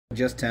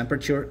Adjust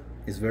temperature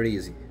is very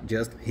easy.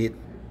 Just hit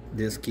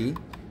this key,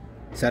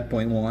 set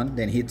point 1,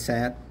 then hit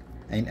set,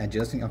 and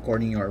adjusting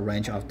according to your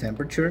range of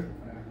temperature.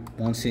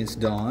 Once it's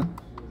done,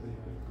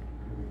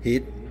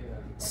 hit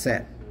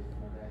set.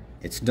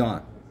 It's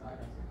done.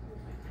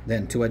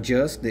 Then to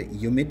adjust the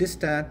humidity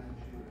stat,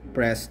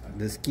 press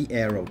this key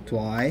arrow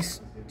twice.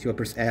 To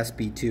press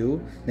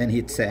SP2, then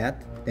hit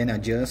set, then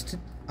adjust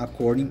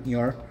according to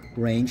your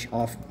range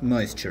of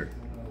moisture,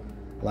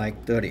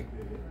 like 30,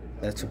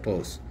 let's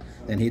suppose.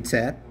 Then hit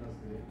set,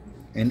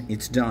 and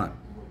it's done.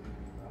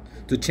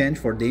 To change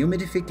for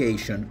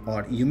dehumidification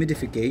or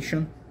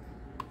humidification,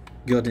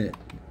 go to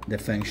the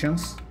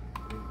functions,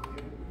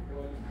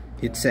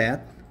 hit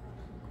set,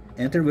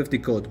 enter with the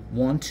code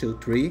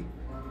 123,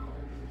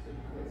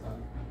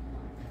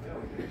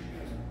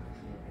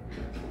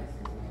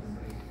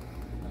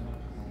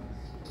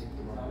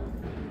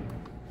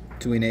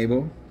 to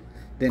enable,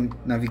 then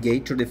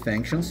navigate to the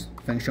functions,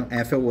 function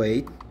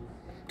FL8,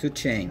 to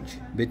change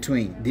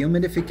between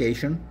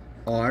dehumidification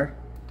or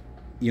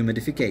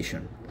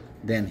humidification.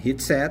 Then hit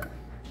set,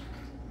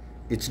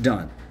 it's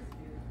done.